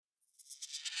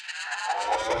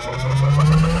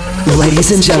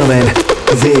Ladies and gentlemen,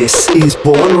 this is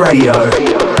Bourne Radio.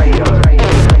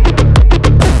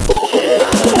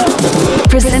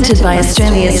 Presented by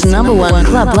Australia's #1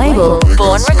 club label,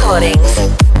 Bourne Recordings.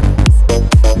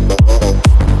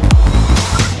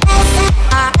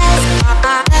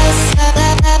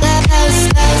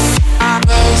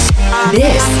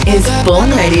 This is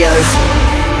Bourne Radio.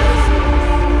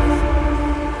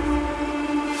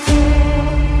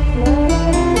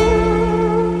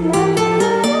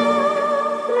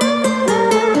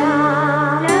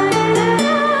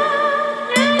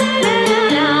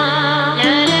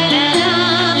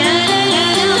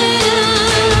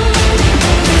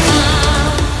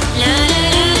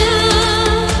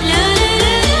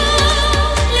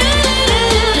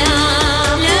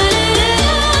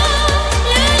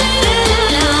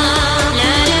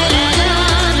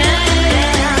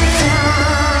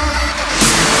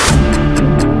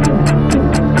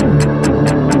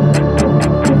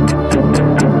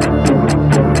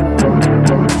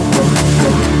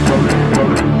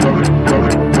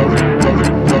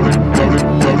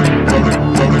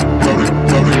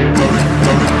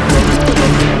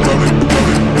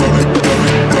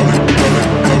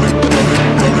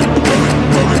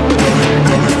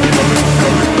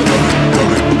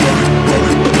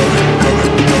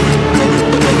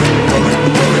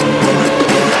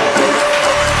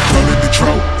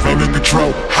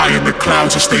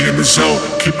 Stay in the zone,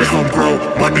 keep it homegrown.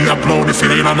 Money I blown, if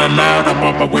it ain't on loud, I'm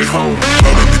on my way home.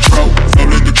 Rolling the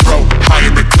dro, high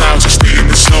in the clouds, I stay in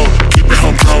the zone, keep it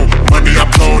homegrown. Money I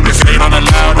blown, if it ain't on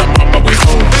loud, I'm on my way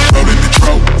home. Rolling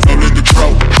the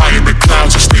dro, high in the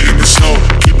clouds, I stay in the zone,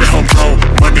 keep it homegrown.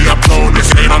 Money I blown,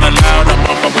 if it ain't on loud, I'm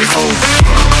on my way home.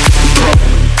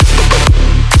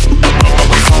 I'm on my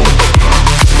way home.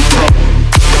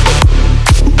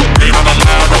 Ain't on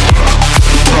loud, I'm on my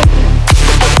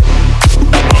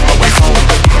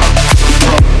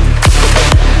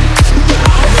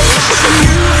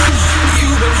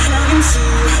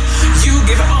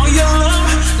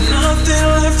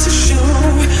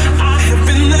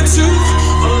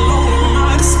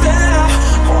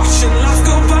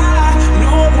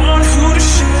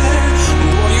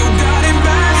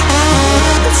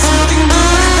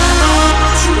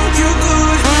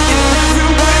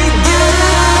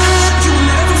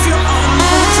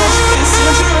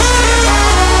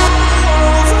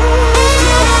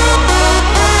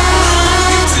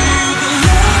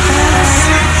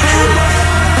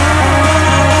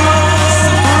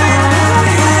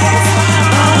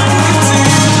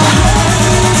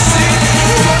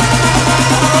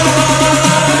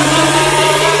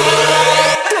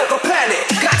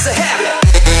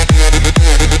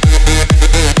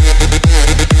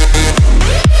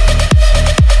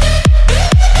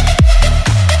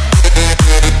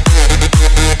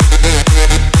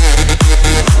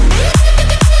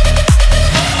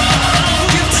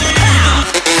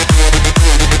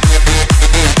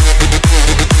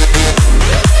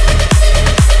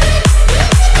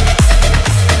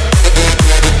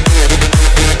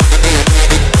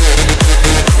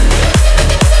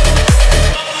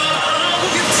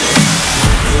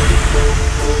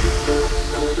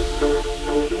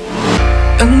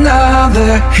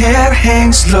head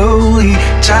hangs slowly,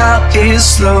 child is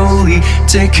slowly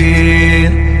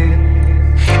taken.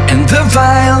 And the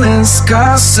violence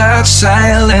caused such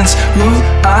silence. Who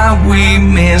are we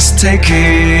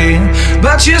mistaken?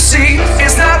 But you see,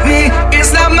 it's not me,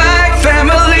 it's not my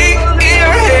family.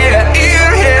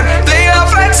 Earhead, they are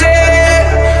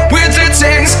fighting with their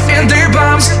tanks and their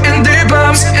bombs and their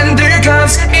bombs and their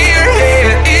guns.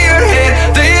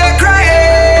 Earhead, they are crying.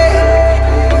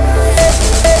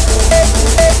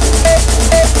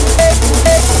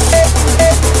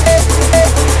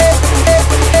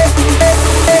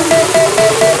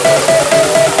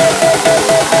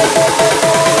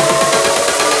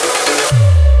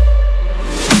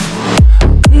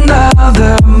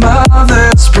 Another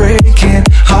mother's breaking.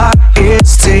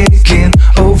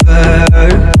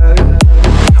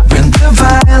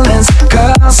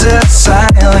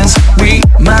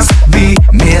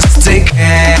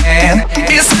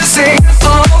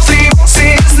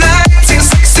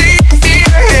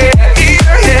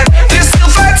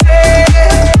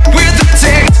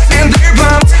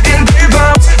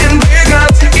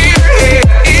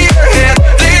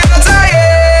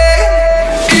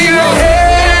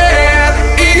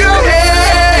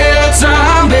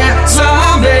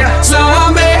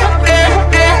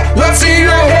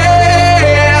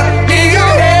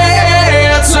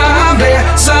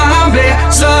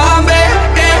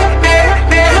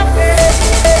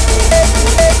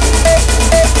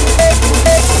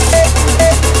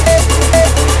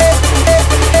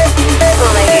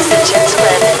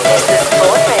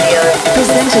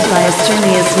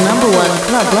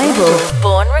 club label,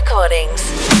 Bourne Recordings.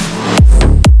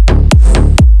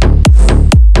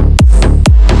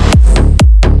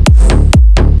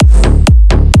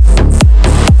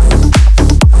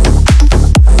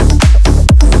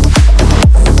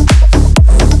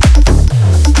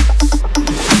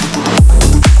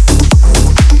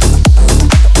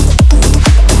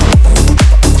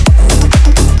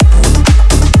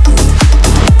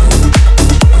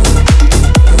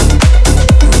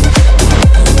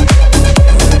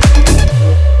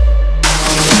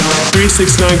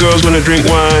 369 girls wanna drink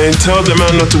wine. Tell the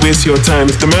man not to waste your time.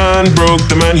 If the man broke,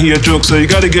 the man he a joke. So you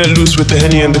gotta get loose with the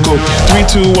Henny and the Coke. 3,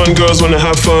 2, 1 girls wanna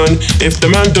have fun. If the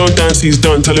man don't dance, he's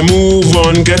done. Tell him move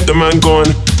on, get the man gone.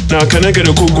 Now can I get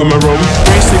a Coke with my rum?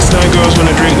 369 girls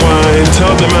wanna drink wine.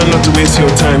 Tell the man not to waste your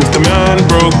time. If the man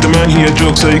broke, the man he a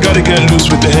joke. So you gotta get loose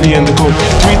with the Henny and the Coke.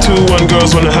 3, 2, 1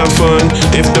 girls wanna have fun.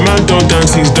 If the man don't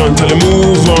dance, he's done. Tell him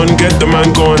move on, get the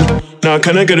man gone. Now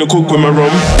can I get a Coke with my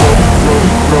rum?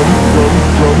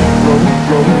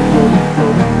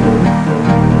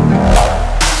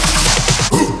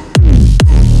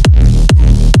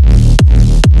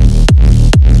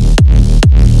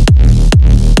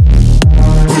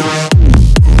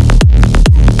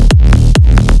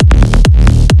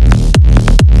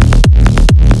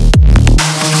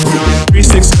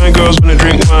 Girls wanna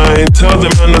drink wine. Tell the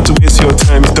man not to waste your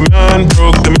time. If the man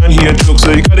broke, the man he a joke.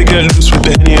 So you gotta get loose with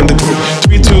the Henny and the Coke.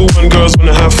 3, 2, 1 girls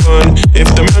wanna have fun.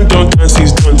 If the man don't dance,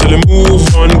 he's done. Tell him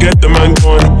move on, get the man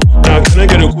gone. Now can I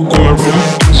get a Coke with my rum?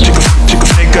 Chick a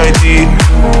fake ID.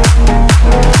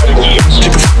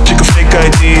 Chick a fake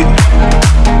ID.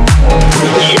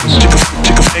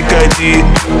 Chick a fake ID.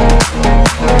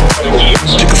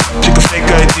 Chick a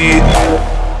fake ID.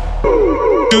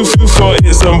 2, 4,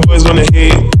 8, some boys wanna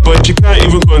hate, but you can't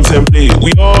even contemplate.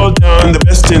 We all down, the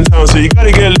best in town, so you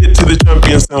gotta get lit to the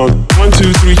champion sound. 1,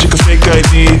 2, 3, check a fake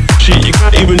ID. Shit, you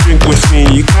can't even drink with me.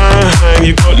 You can't hang,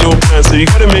 you got no plans, so you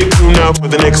gotta make room now for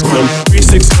the next man.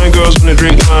 369 girls wanna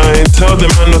drink wine. Tell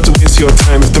the man not to waste your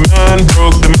time. If the man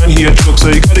broke, the man he a joke, so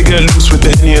you gotta get loose with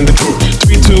the Henny and the Coke.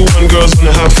 3, 2, 1 girls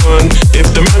wanna have fun. If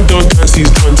the man don't dance,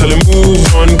 he's done. Tell him move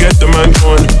on, get the man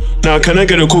gone. Now can I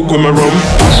get a Coke with my rum?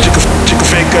 Chick a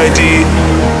fake ID.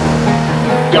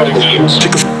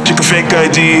 Chick a fake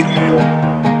ID.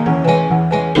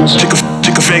 Chick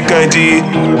a fake ID.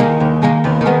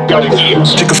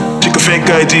 Chick a fake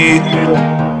ID.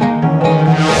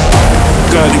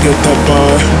 Gotta get that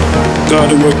bar.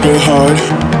 Gotta work real hard.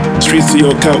 Streets to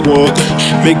your catwalk.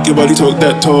 Make your body talk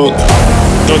that talk.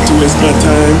 Not to waste my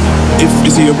time. If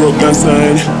you see a broke man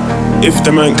sign. If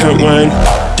the man can't whine,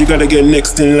 you gotta get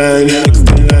next in line. Next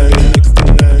in line.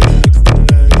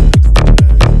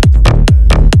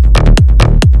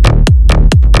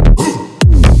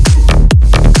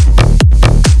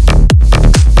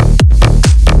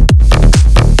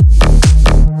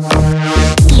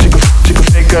 Chick a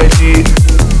fake ID.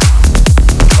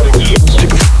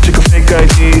 Chick a fake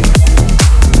ID.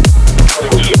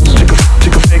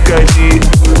 Chick a fake ID.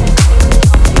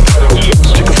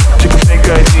 Chick a fake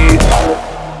ID.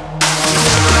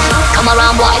 Come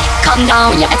around, boy, come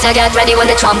down. You better get ready when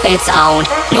the trumpets sound.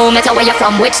 No matter where you're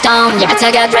from, which town, you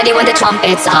better get ready when the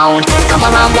trumpets sound. Come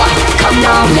around, boy, come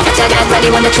down. You better get ready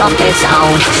when the trumpets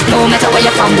sound. No matter where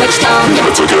you're from, which town, you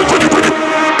better get ready, ready.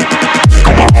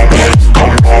 Come around, boy,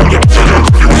 come down. You better get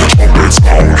ready when the trumpets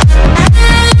sound.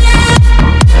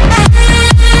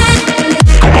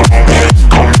 Come around, boy,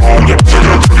 come down. You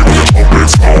better get ready when the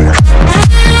trumpets sound.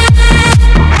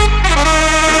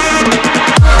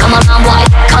 Come around, boy,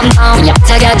 come down. You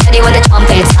better get ready when the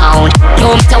trumpets sound.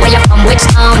 No matter where you're from, which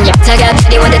town, you better get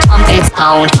ready when the trumpets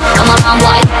sound. Come around,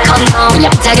 boy, come down. You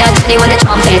better get ready when the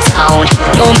trumpets sound.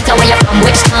 No matter where you're from,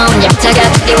 which town, you better get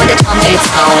ready when the trumpets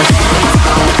sound.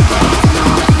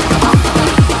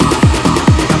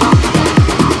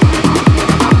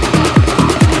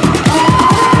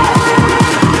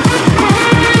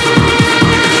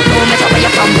 No matter where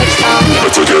you're from, which town, you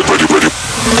better get ready, ready.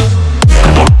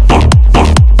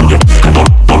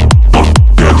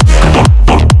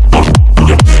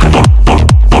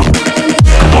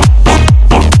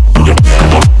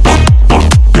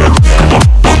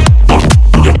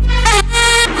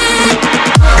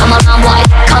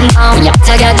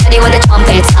 Get ready when the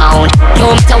trumpets sound.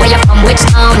 No matter where you're from, which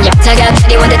town, you better get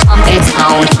ready when the trumpets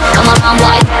sound. Come around,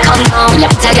 boy, come down. You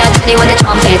better get ready when the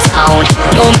trumpets sound.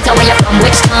 No matter where you're from,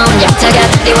 which town, you better get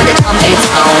ready when the trumpets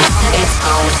sound.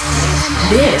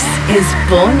 This is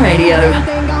Bourne Radio.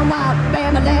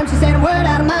 Bam a lamb, she said a word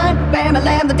out of mine. Bam a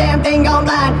lamb, the damn thing gone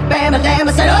blind. Bam a lamb,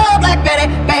 I said, oh Black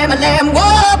Betty. Bam a lamb,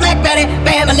 whoa Black Betty.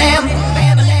 Bam a lamb,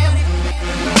 bam a lamb.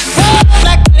 Whoa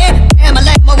Black Betty.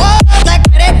 Bam-a-lam, I walk like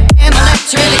Betty. Bam-a-lam,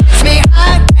 she really gets me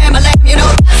high. Bam-a-lam, you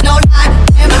know that's no lie.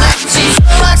 Bam-a-lam, she's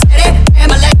so rock steady.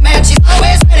 Bam-a-lam, man, she's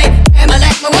always ready.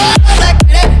 Bam-a-lam, I walk like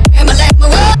Betty. Bam-a-lam, I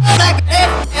walk like Betty.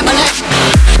 Bam-a-lam.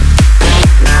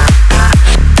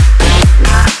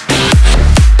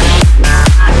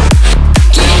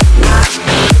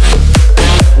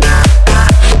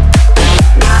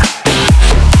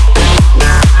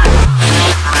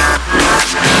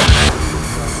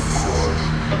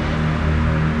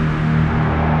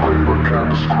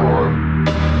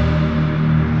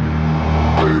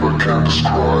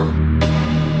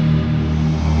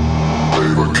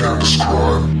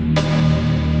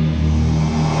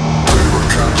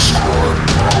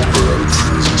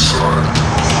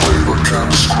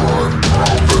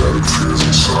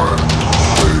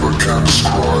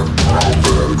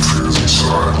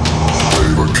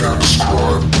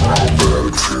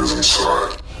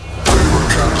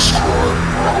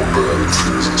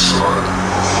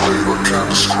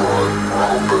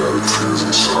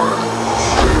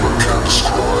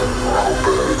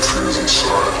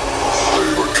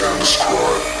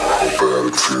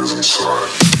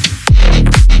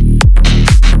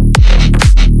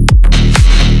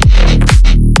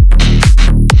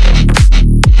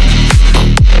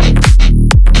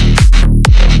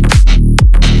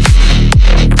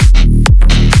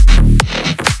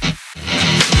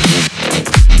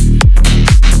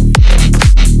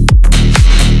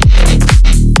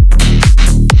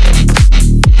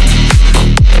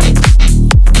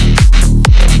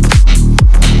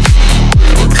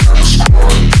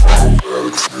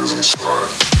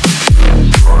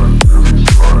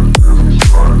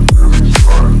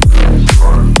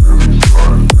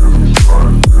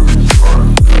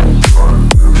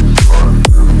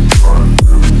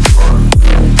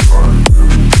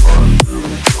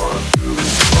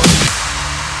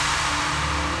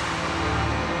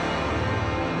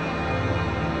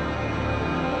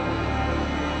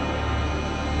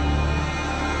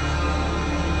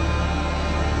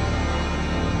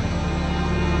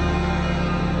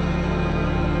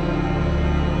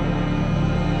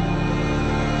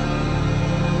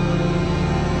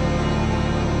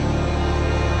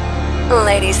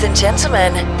 Ladies and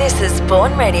gentlemen, this is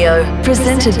Bourne Radio,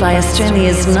 presented by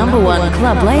Australia's #1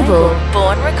 club label,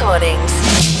 Bourne Recordings.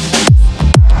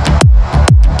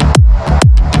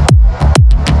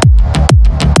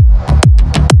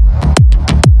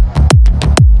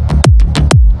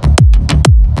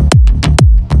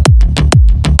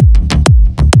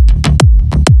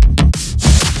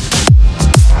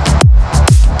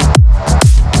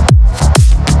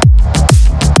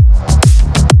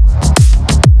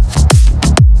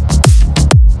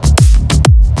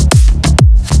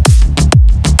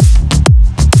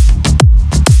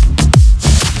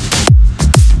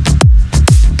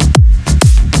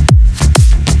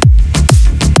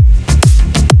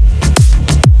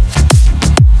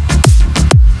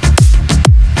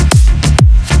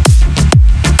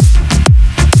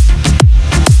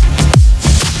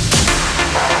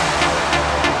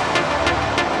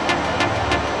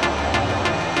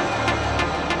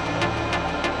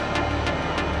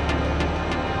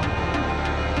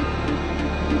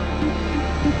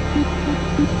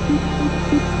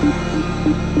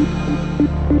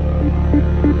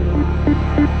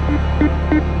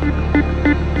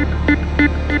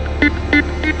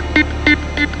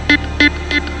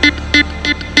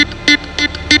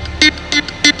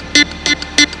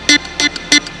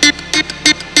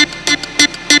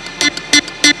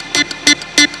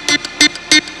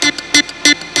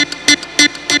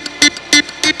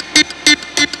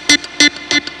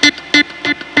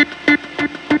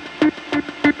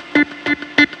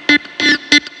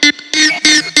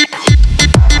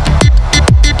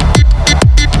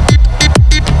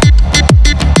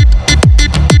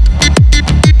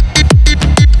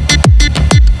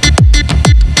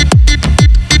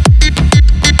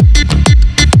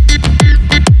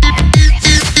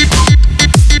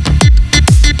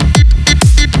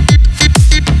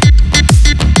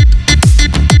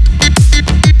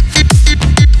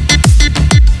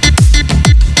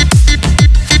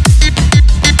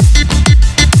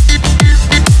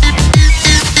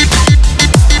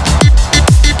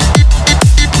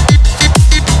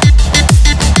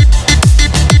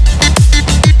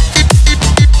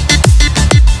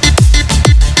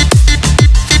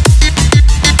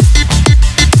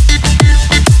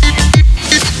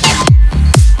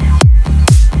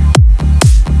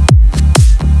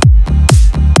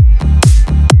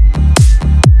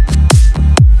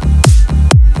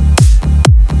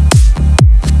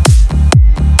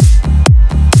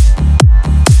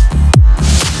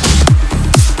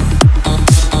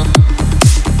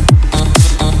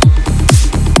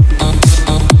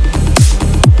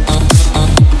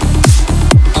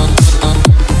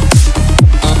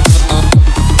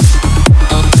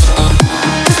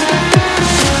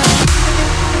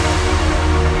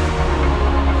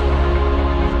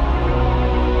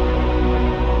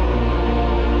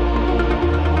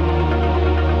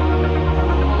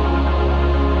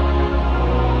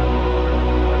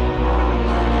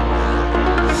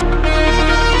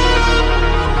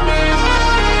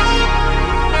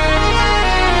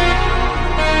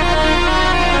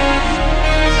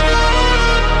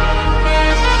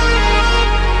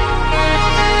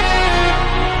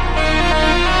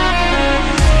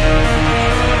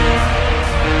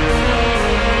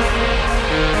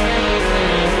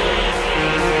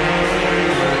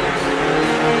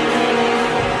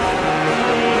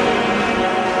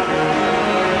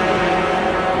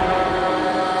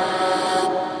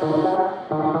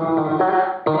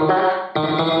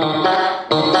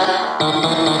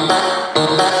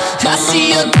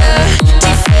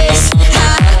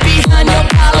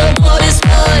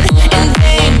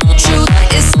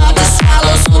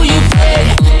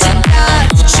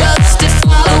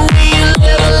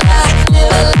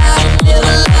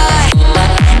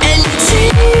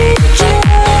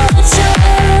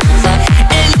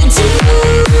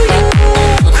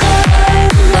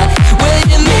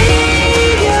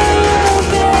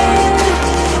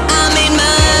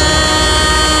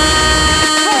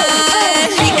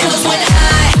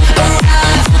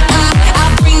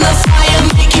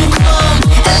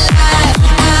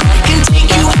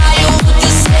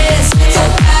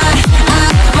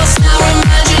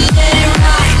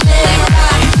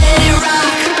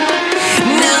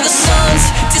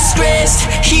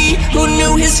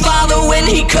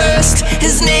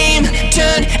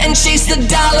 man chased the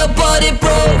dollar, but it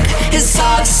broke his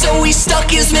heart, so he stuck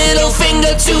his middle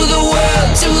finger to the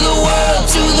world, to the world,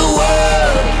 to the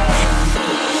world.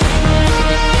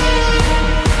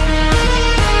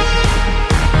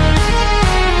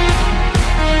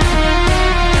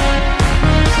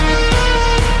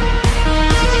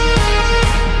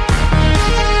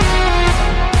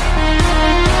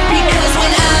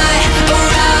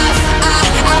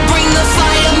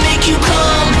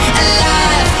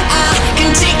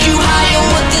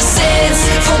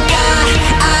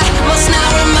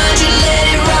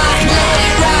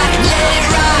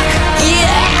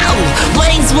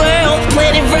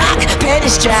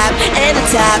 Strap and the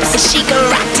tops, and she can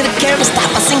rock to the camera stop.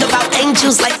 I sing about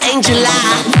angels like Angela,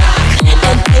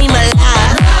 and Pamela,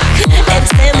 and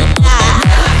Tamala,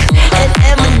 and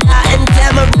Emma, and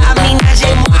Tamara. Me,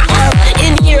 Najee,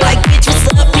 in here like bitch,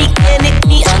 what's up? Mechanic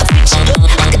me, I can fix you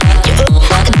up, I can pick you up,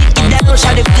 I can pick you down.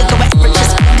 Shout it good, go wherever,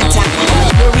 just pick a time.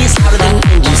 I'm furious louder than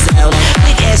engine sound.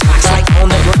 Big ass rocks like on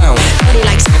the ground, money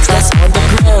like socks that's on the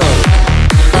ground.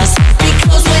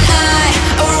 Because when I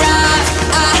arrive,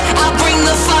 I'll bring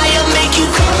the fire, make you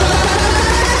come.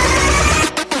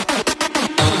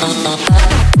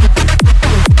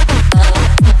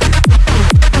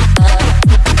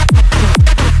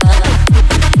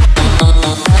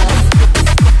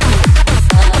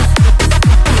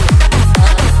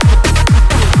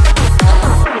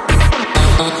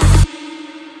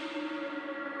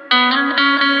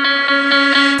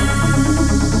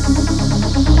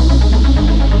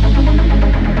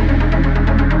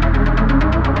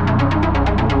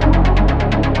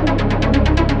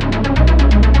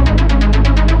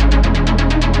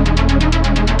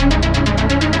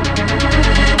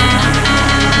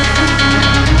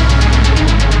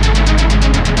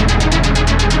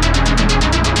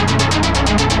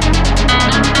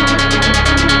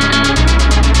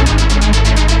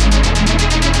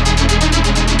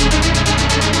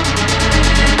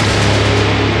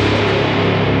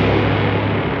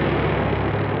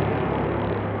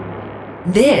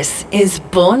 This is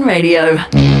Bourne Radio.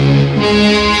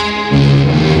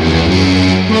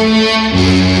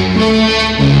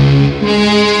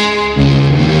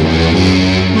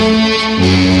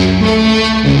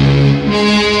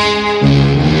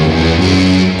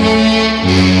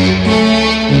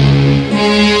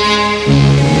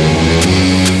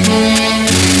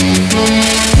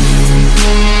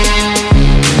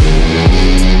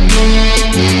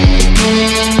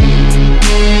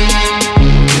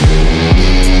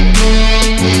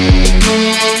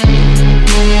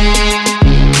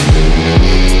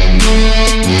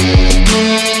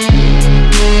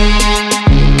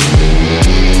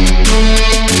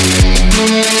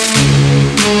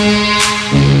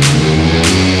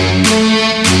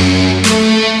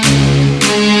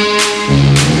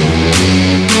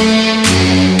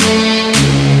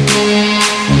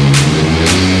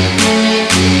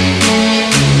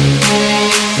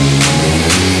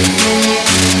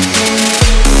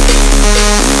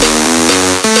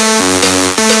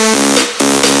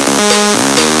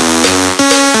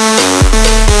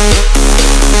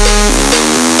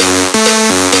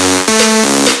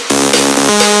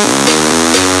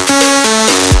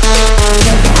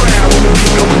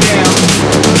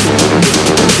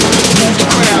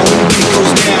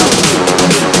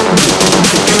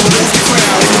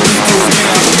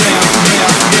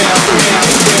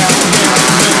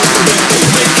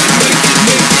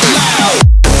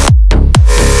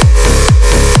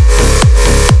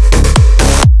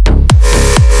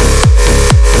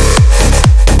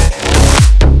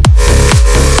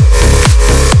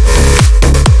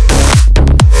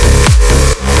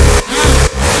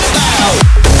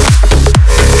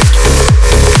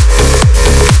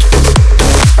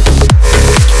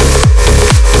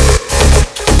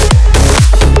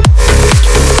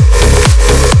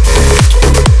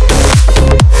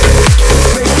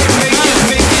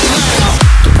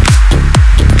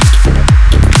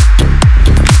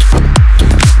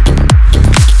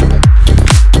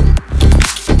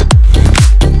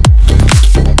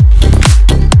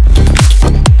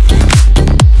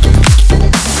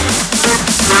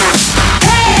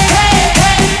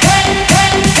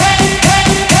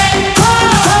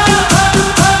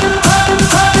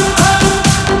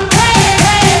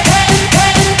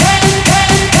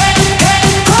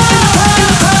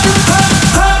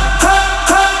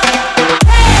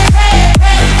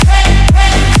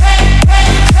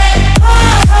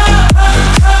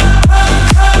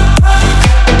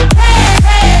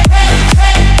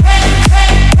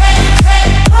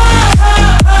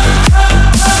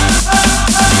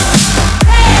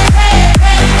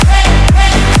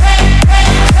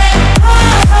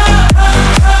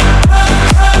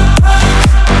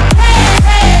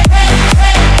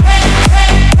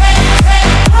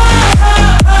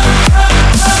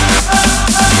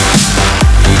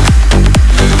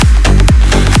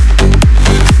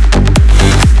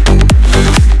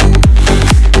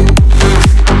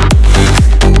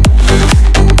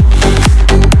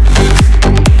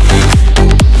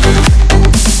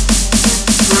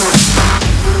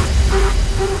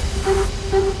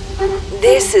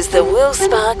 Will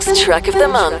Sparks Track of the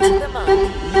Month.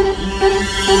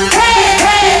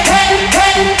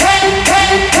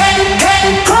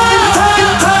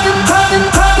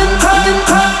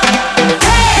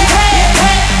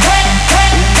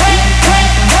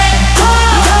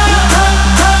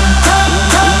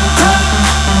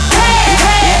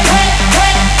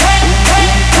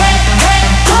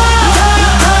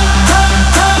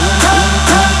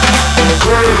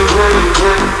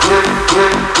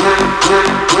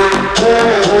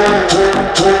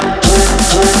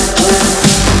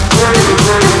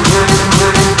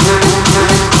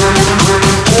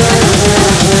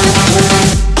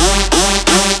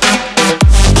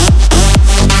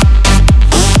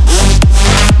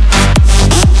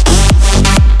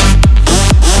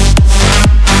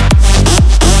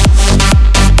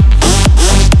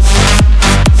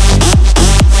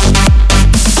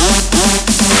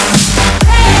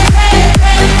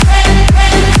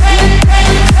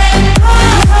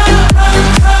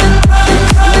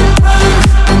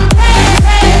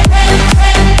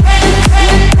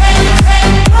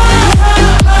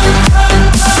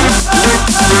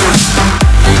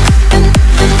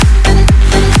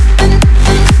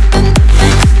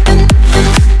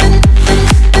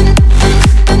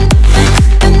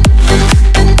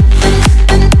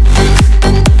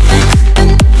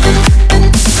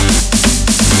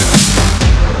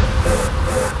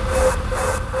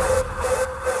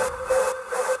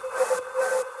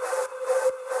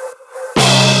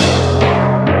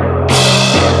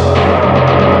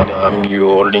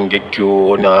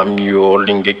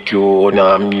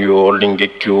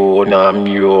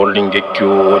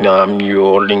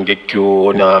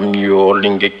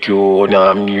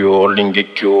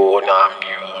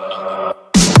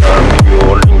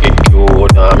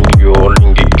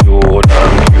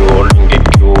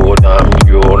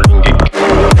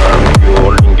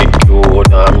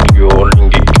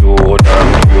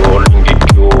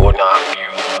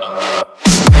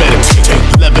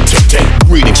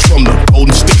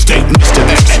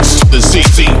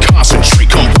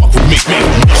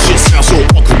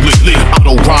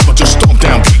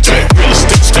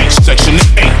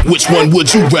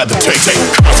 Would you rather take?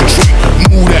 Concentrate,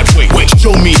 move that way.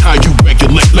 Show me how you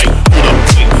regulate. Hold up,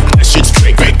 wait, that shit's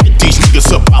fake. Get these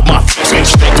niggas up out my face.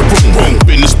 Shake the room,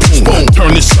 business boom.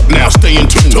 Turn this up now, stay in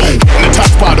tune. And the top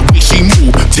by the way she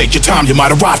move. Take your time, you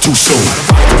might arrive too soon.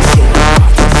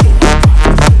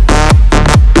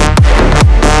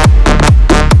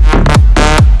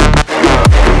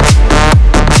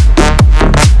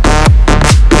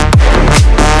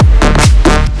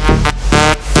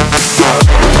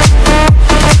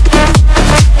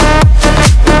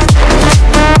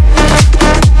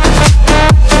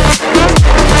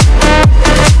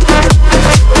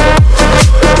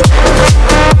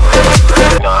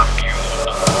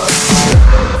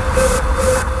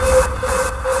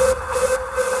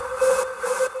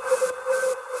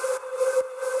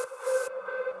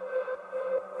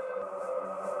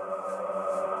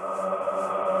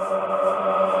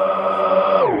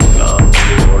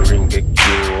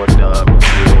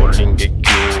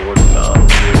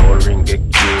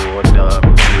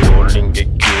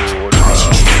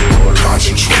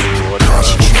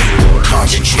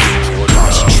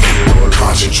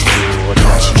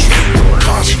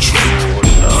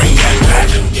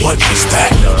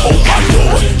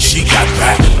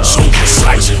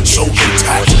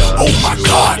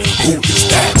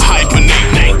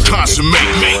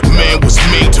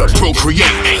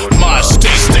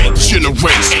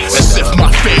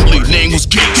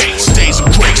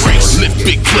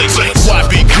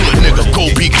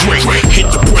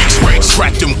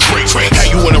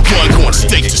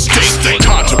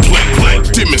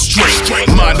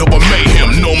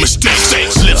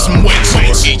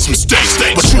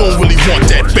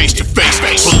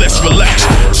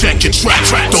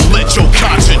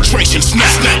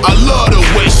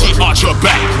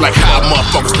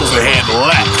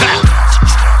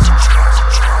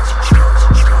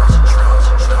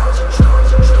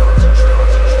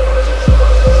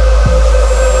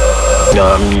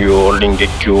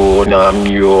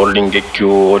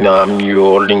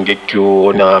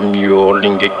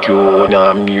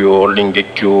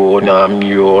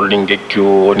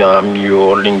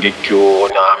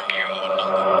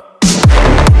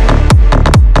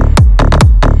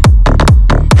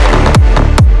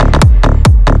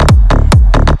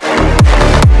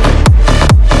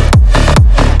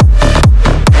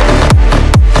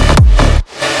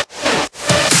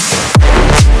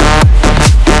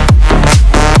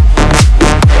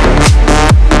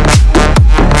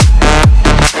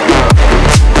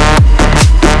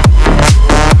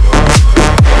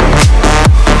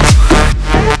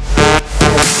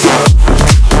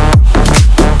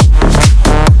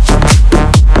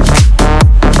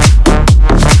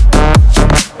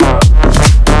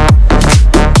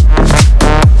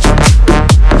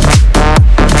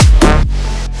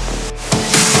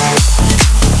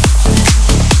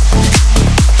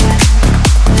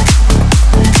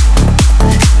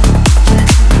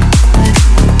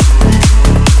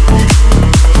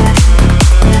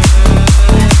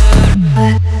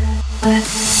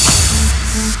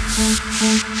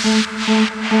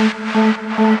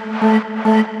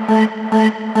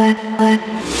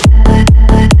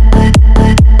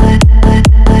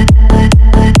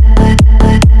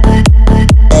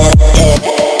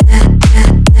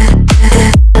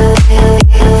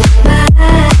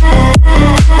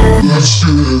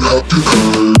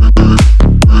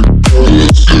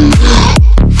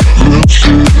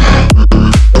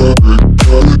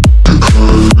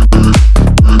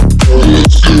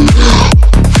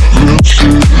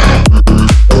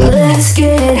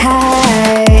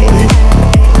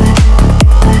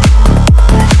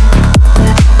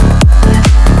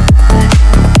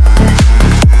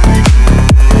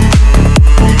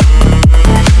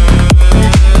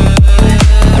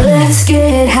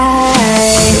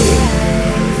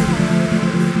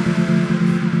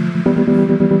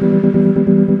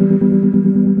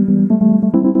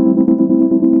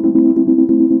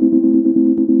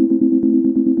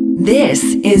 This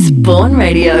is Bourne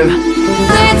Radio.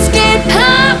 Let's get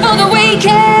high for the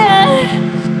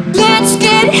weekend. Let's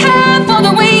get high for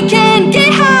the weekend.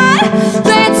 Get high.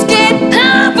 Let's get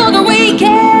high for the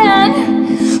weekend.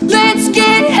 Let's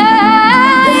get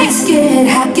high. Let's get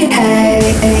high, get high.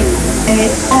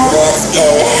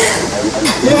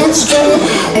 Let's get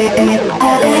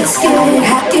high, let's get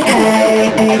high, get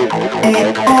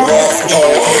high. Let's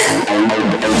get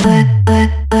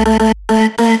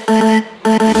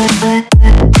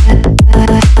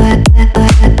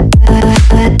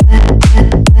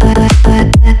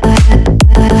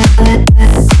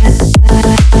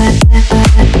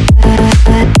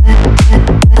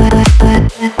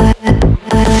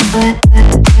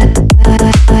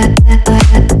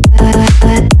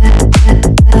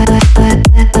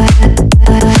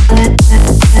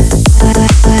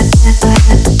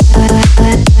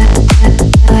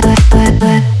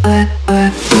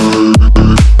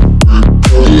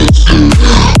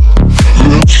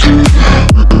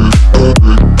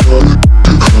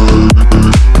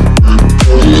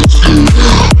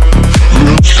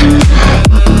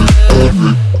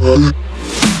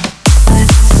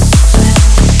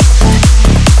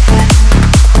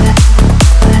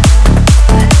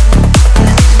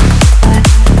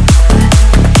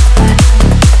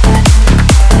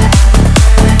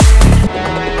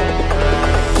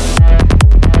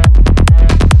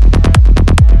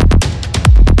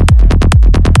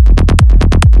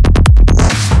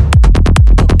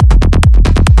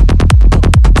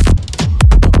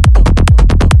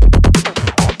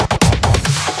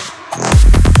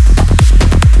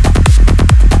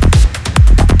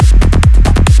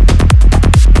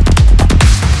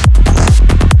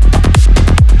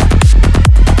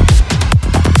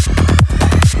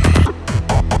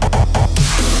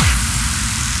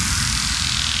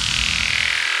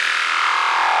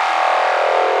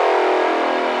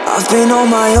been on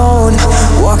my own,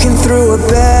 walking through a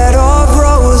bed of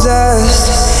roses,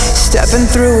 stepping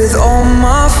through with all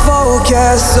my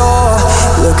focus,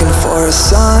 looking for a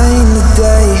sign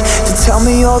today to tell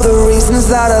me all the reasons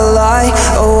that I lie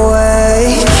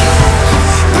awake.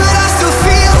 But I still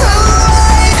feel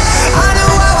alive. I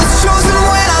know I was chosen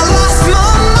when I lost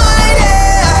my mind,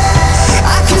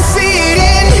 yeah. I can see it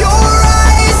in your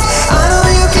eyes. I know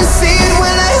you can see it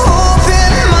when I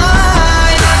open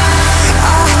mine.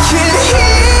 I can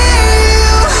hear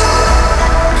you,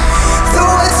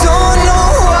 though I don't know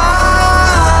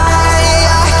why.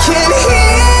 I can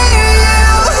hear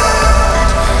you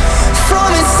from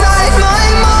inside my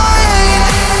mind.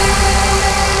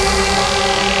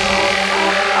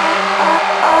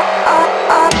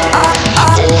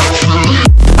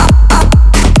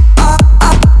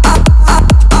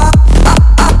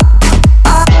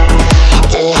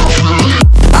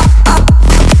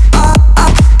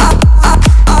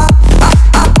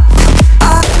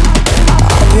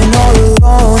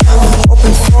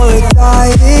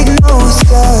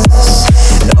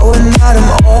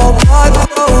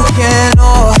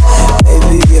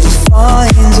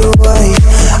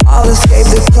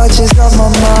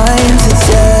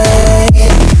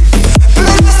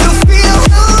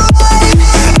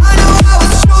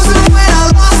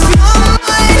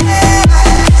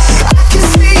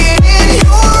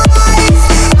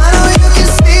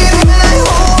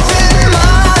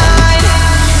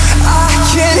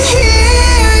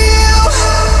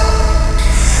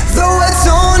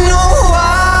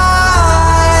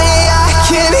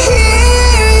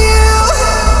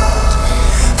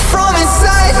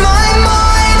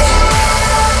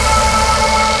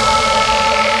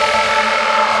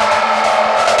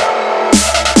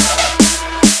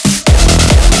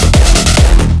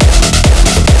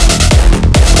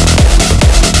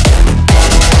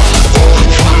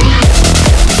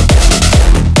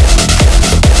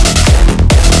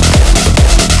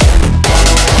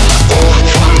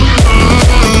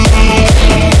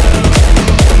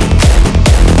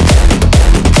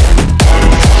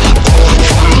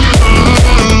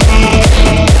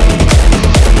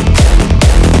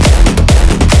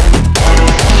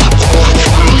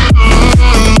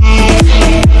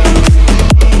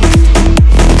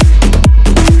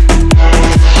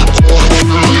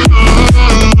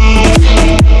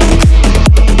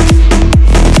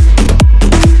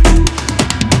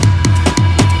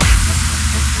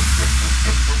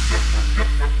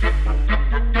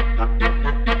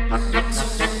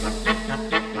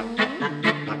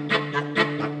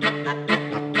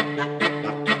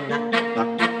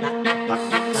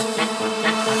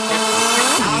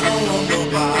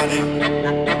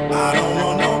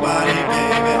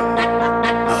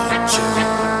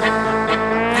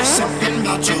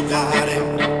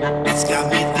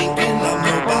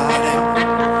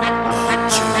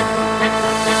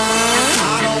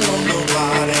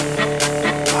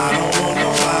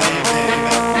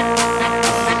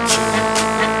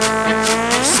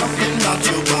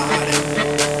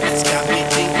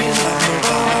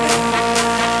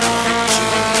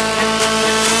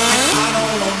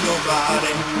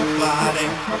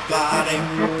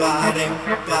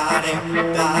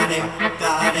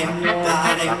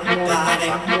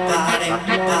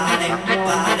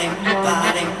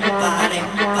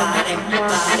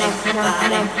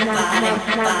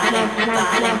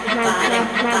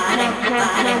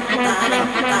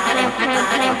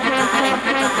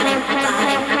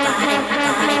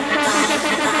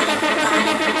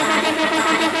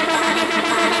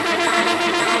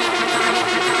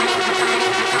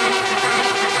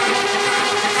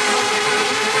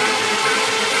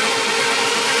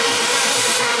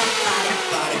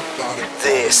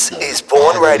 This is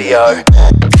Bourne Radio.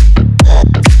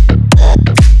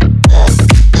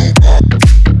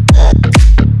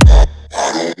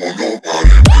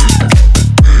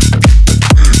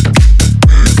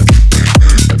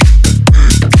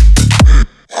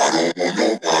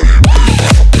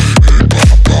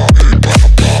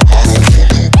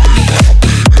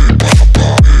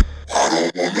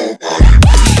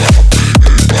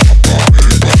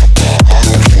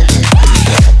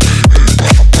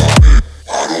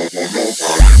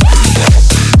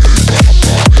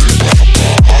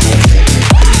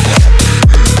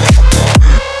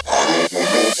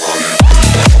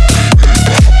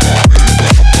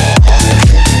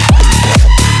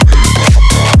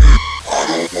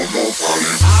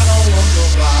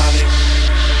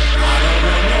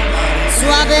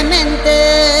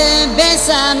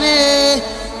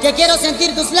 Que quiero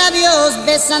sentir tus labios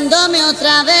besándome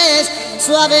otra vez.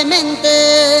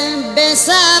 Suavemente,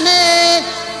 bésame.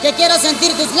 Que quiero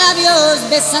sentir tus labios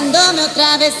besándome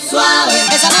otra vez. Suave,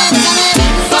 bésame, bésame.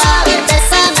 Suave,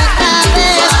 bésame otra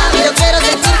vez. Yo quiero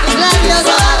sentir tus labios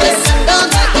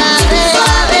besándome otra vez.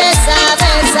 Besa,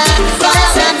 besa,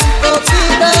 bésame un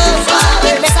poquito.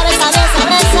 Suave, besa, besa, besa,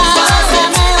 besa.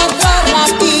 Bésame otro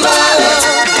ratito.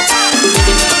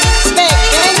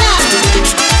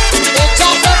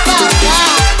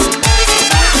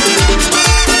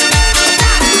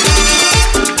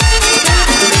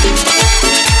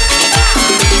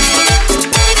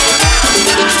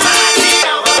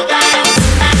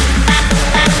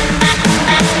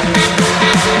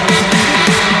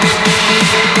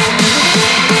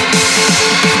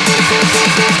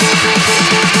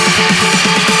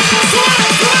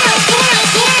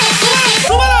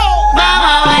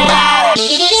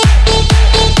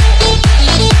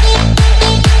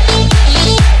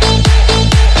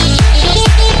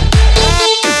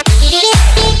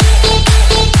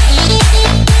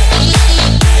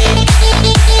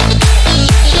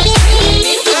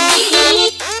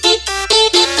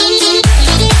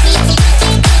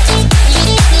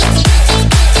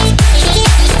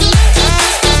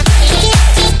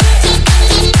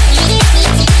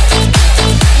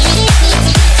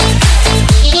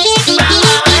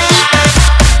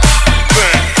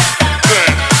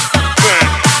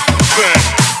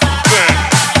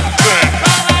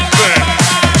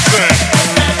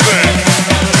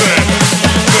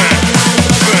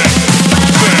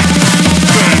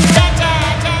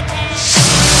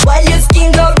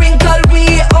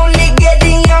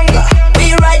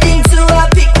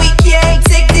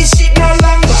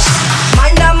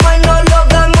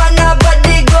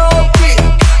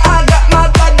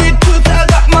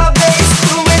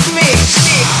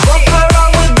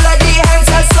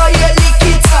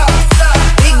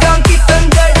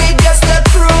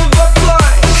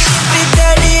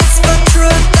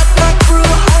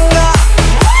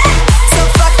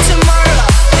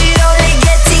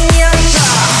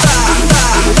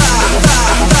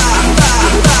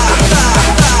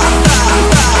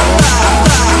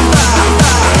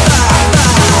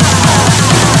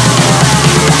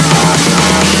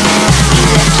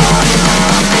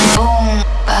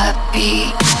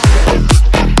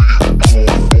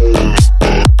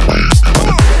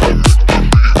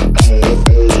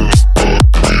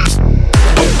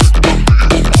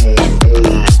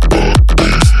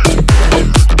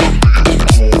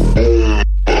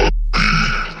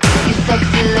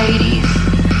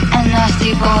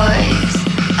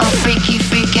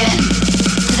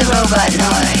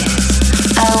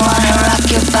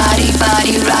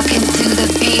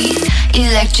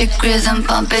 Electric rhythm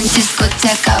pumping,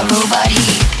 discoteca robot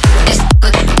heat.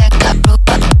 Discoteca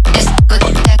robot,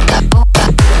 discoteca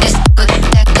robot,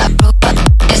 discoteca robot,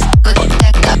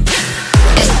 discoteca,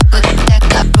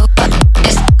 discoteca robot,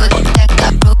 discoteca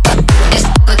robot,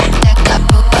 discoteca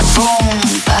robot, boom,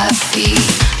 papi.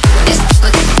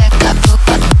 Discoteca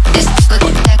robot,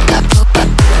 discoteca robot,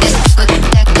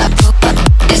 discoteca robot,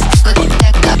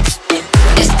 discoteca,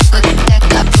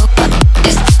 discoteca robot,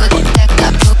 discoteca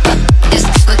robot.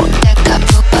 Discoteca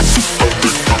robot.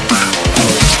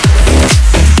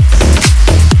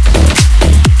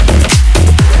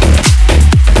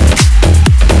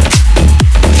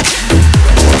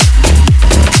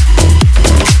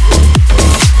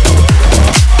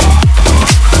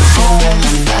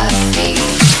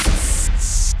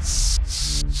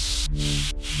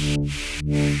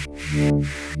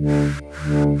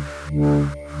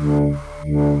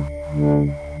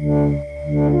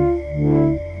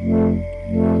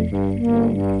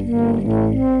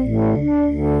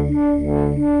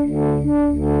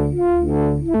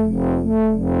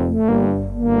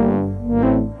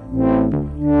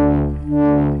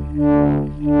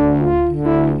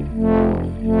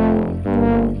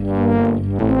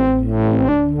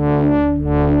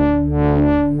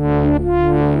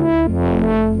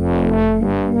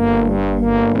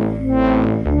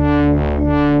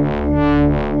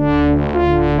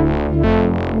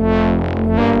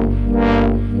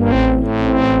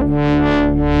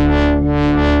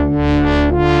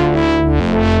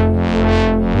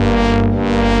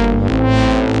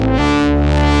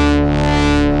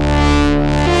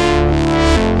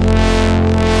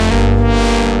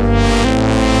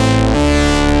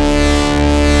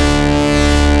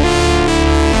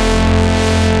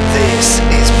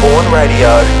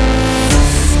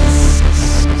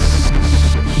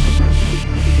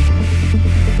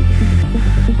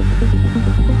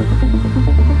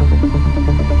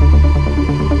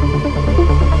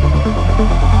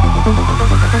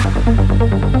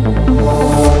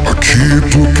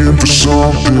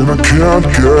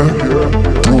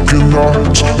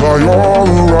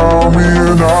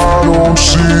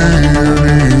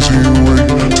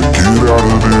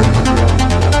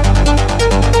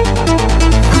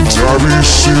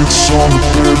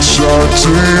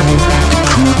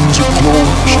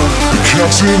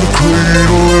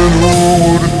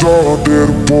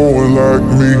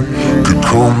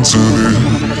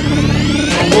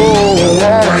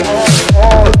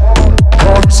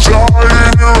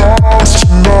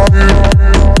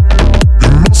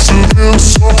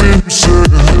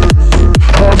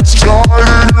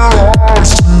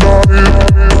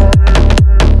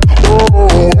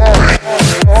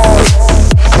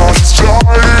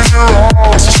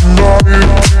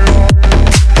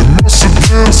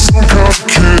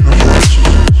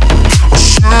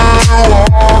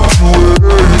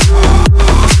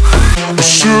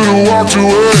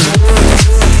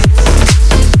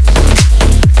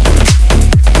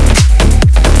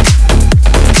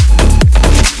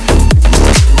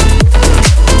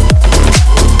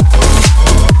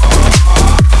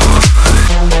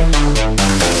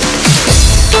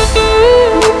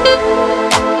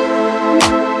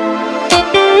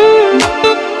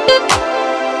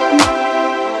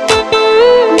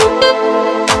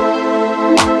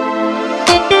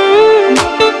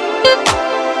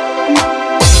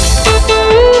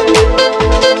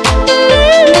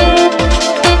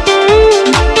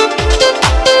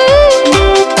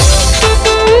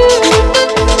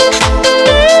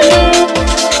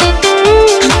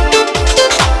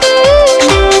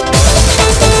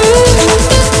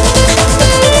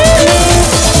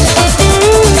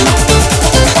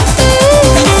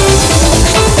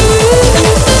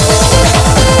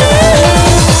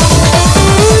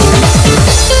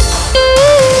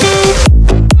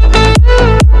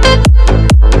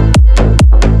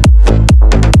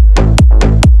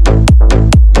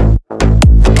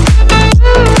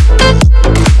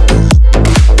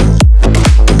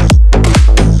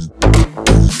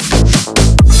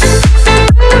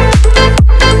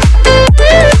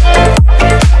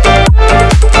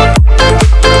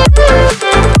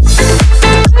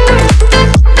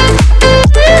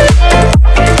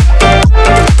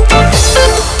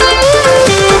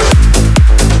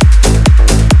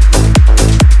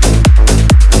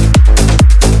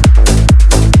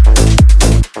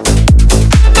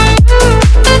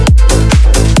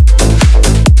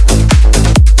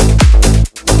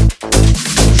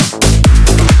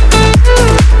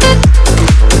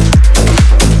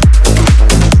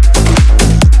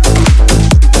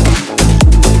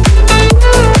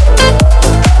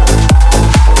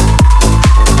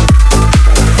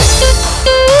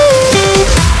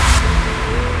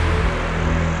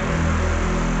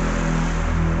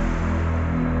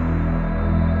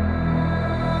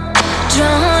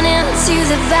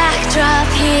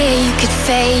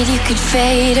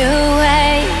 Fade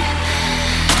away.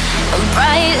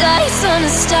 Bright lights on a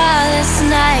starless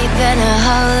night, been a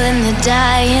hole in the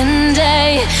dying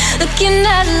day. Looking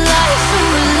at life from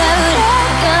a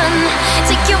loaded gun.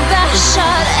 Take your best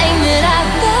shot, aim it at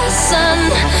the sun.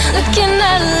 Looking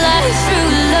at life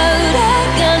through a loaded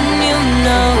gun, you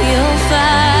know you'll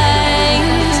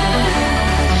find.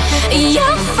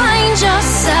 You'll find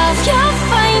yourself alone.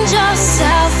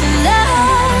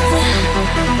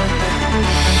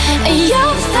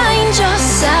 You'll find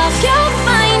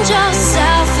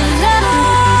yourself alone.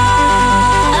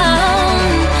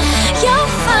 You'll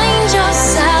find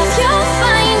yourself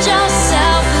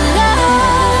alone.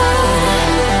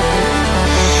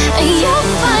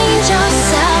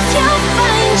 You'll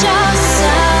find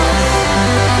yourself.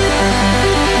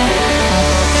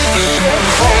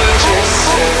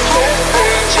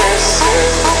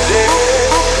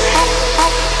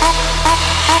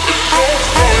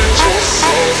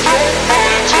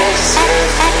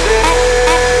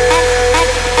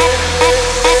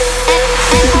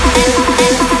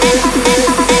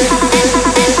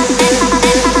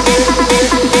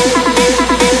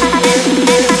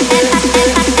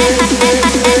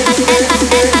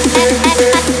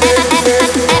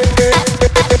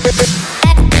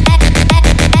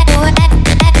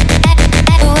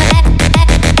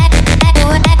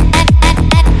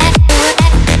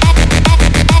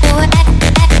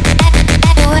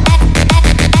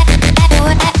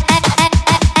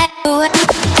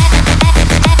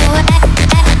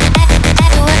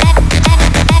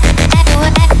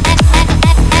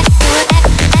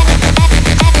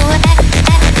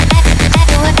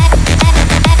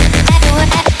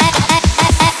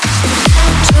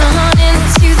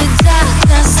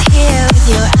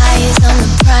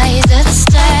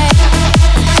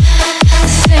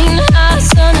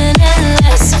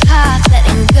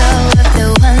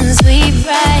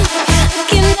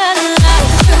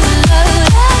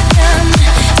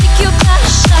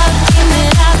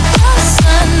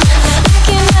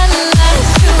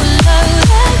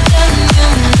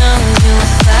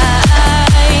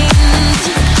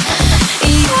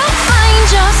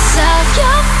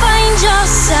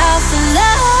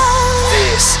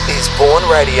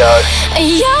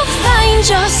 You'll find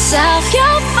yourself alone.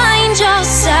 You'll find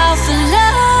yourself alone.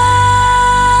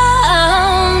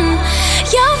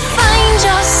 You'll find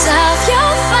yourself.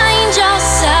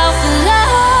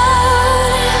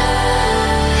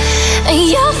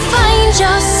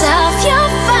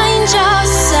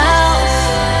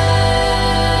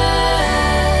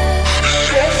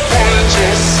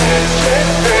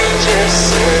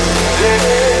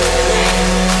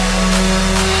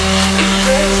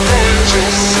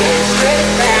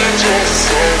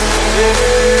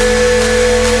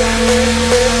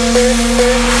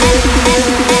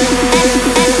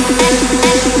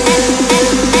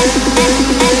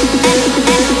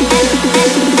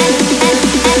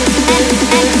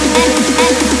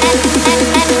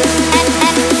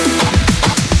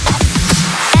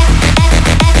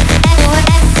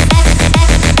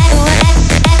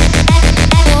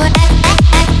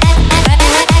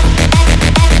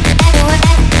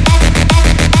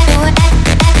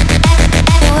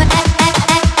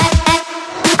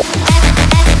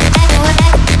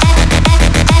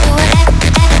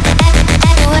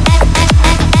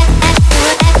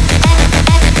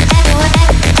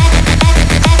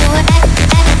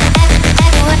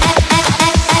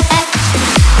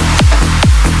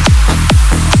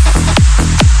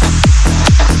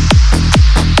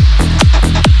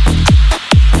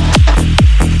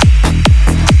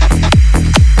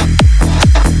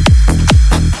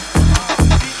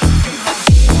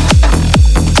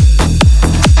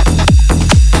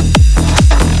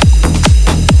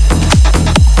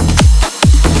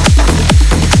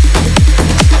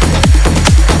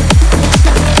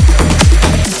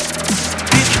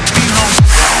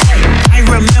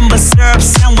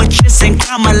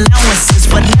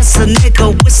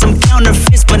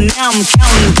 I'm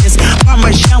counting this.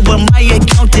 Parmesan where my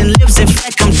accountant lives. In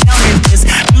fact, I'm down in this.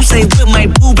 You say with my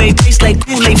boo babe tastes like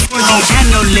Kool-Aid for the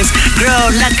analyst.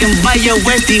 Girl, I can buy your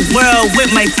worthy world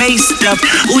with my pay stuff.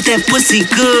 Ooh, that pussy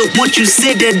good. Won't you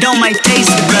sit it on my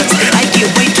taste buds? I get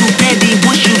way too petty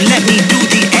once you let me do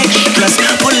the extras.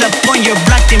 Pull up on your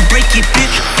block and break it,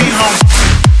 bitch. Be home.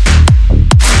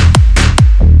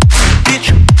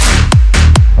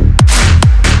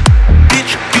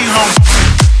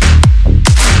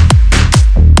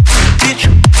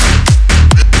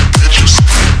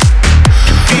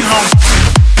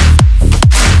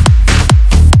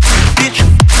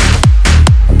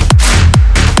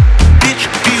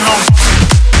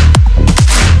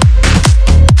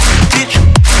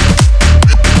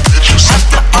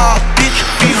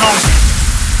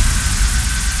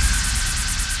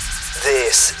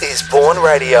 Bourne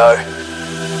Radio.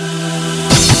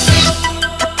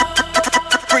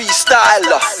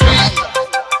 Freestyler,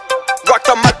 rock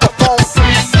the microphone,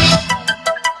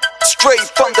 straight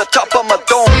from the top of my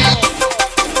dome.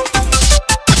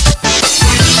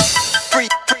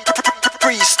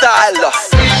 Freestyler,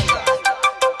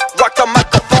 rock the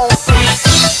microphone,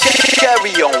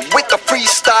 carry on with the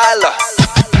freestyler.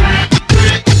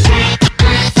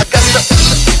 I got to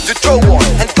throw on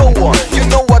and go on, you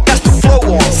know I got to flow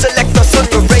on. Select us on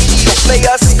your radio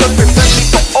players, cause we're friendly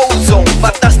for ozone.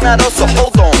 But that's not also,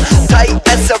 hold on. Tight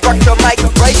as a rock the mic,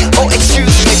 right? Oh,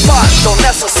 excuse me, pardon.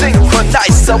 That's a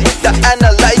synchronizer with the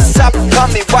analyzer.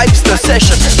 Upcoming vibes the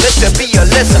session. Let there be a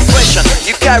lesson question.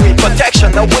 You carry protection,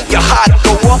 now with your heart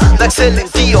go on like Celine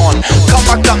Dion. Come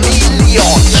a chameleon.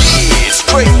 Yeah,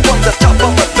 straight from the top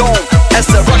of a dome.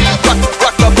 As a rock the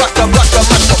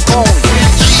microphone.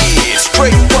 Yeah,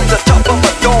 straight from the top of a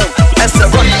dome. As a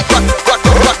rock the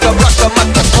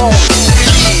microphone.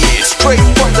 Yeah, straight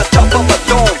from the top of a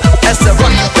dome. As a rock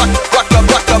the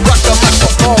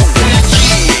microphone.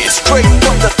 Yeah, straight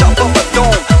from the top of a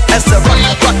dome. As a rock the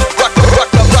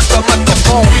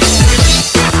microphone.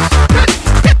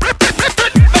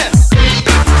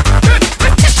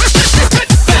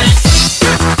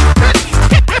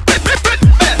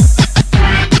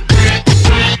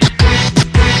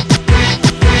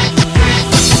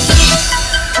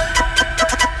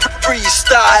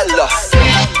 Freestyler,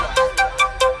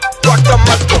 rock the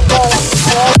microphone.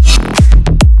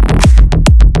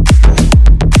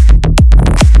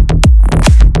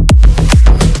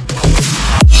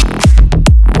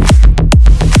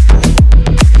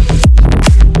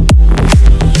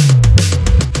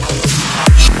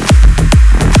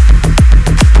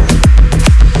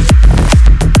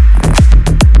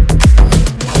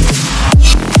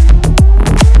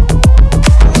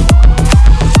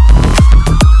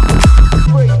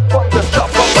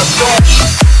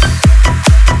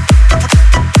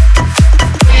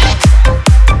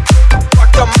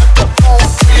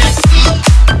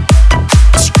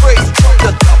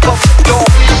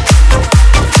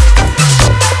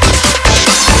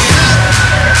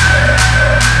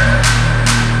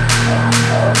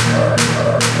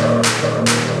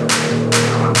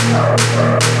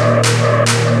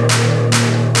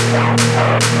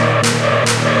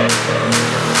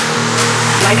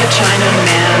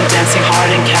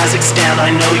 Pakistan, I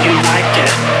know you like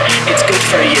it. It's good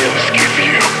for you.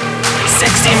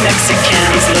 Sexy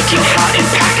Mexicans looking hot in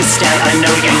Pakistan, I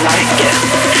know you like it.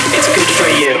 It's good for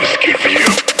you.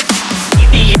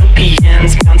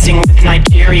 Ethiopians bouncing with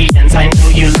Nigerians, I know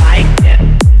you like it.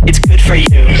 It's good for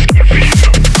you.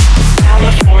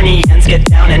 Californians get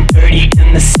down and dirty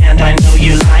in the sand, I know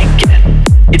you like it.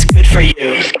 It's good for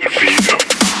you.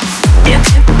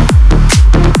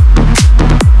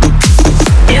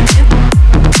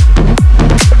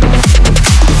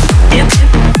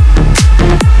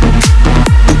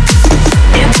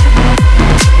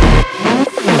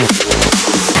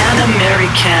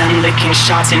 Pan licking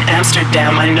shots in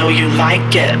Amsterdam, I know you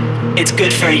like it. It's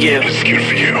good for you.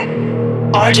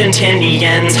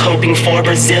 Argentinians hoping for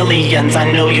Brazilians,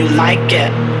 I know you like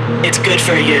it. It's good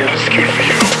for you.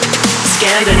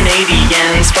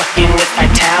 Scandinavians fucking with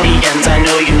Italians, I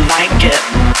know you like it.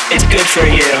 It's good for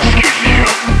you.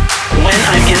 When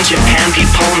I'm in Japan,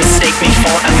 people mistake me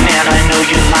for a man, I know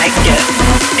you like it.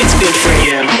 It's good for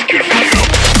you.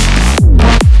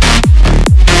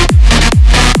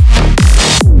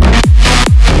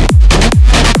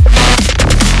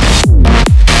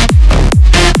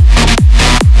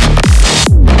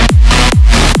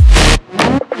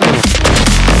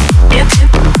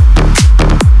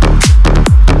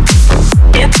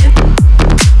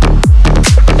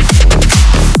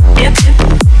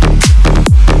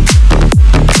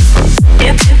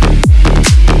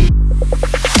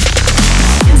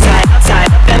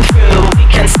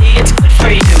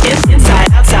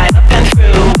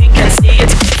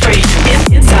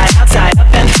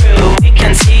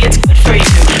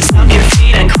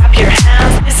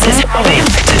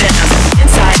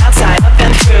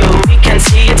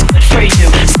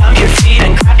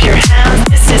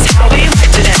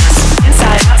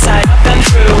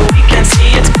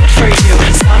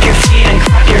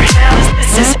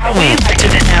 This is how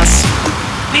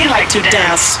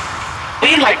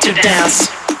we like to dance.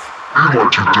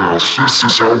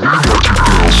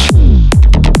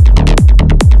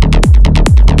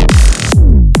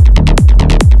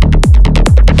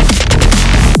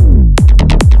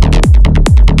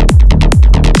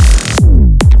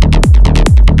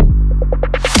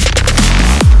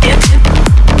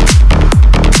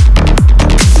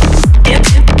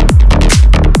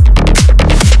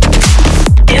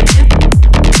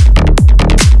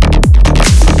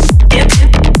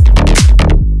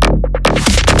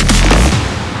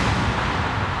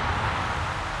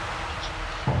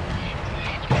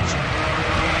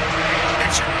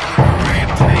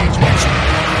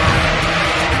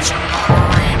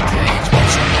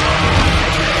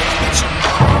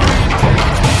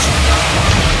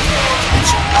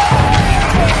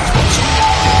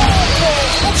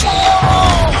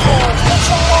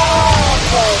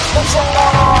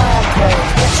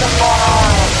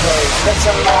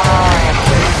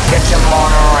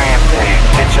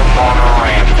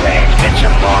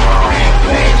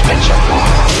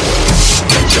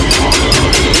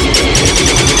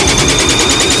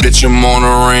 Bitch, I'm on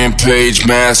a rampage,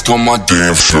 mask on my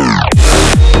damn face.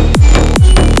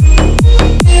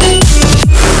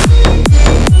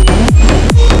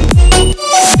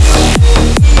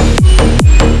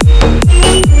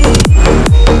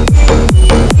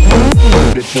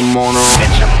 Bitch, I'm on a rampage,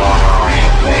 bitch, I'm on a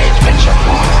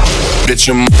bitch,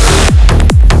 I'm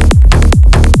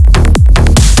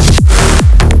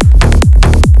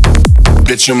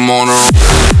bitch, I'm on a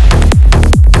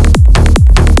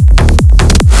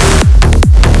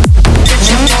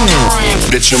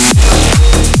bitch, I'm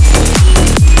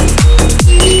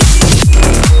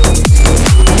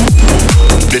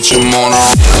bitch, I'm on a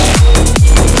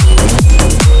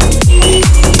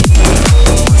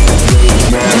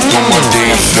mask on my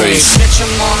damn face. Bitch,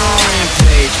 I'm on a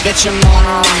rampage. Bitch, I'm on a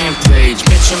rampage.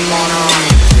 Bitch, I'm on a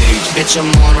rampage. Bitch, I'm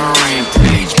on a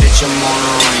rampage. Bitch, I'm on a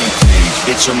rampage.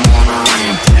 Bitch, I'm on a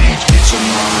rampage. Bitch,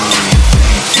 I'm on a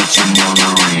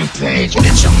rampage.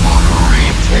 Bitch, I'm on a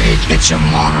rampage. Bitch,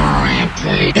 I'm on a rampage. Bitch, I'm on a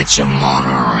rampage. Bitch, I'm on a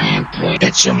rampage.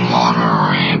 Bitch, I'm on a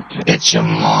rampage. Bitch,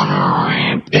 I'm on a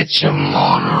rampage. Bitch, I'm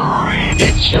on a rampage.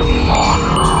 Bitch, I'm on a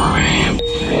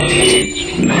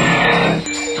rampage. Man,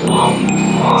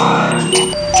 come on.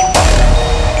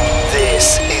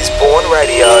 This is Bourne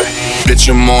Radio. Bitch,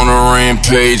 I'm on a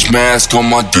rampage, mask on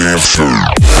my damn face.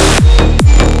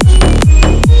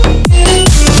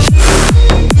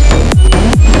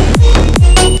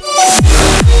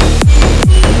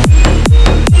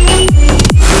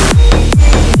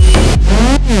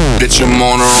 Bitch, I'm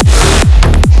on a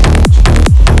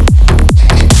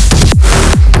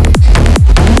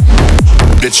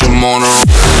bitch, I'm on a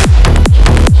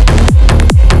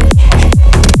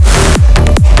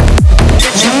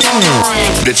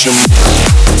bitch,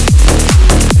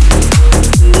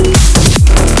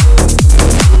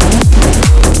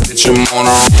 I'm on a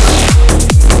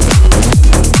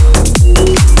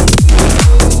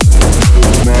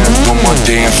mask on my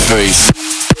damn face.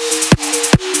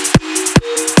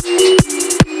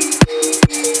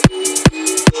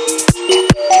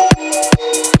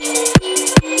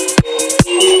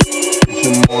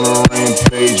 I'm on a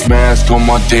rampage, mask on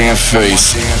my damn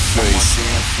face.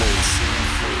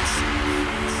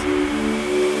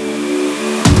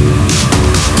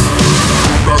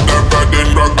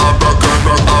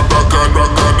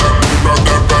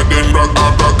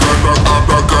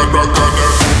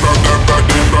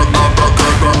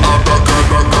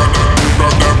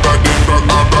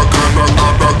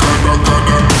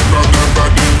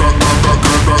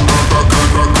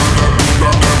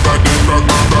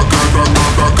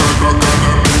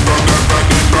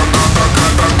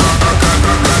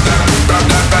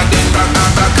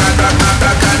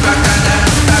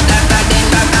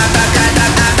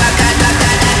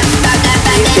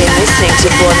 To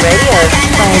Bourne Radio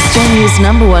by Australia's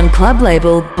 #1 club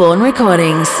label, Bourne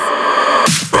Recordings.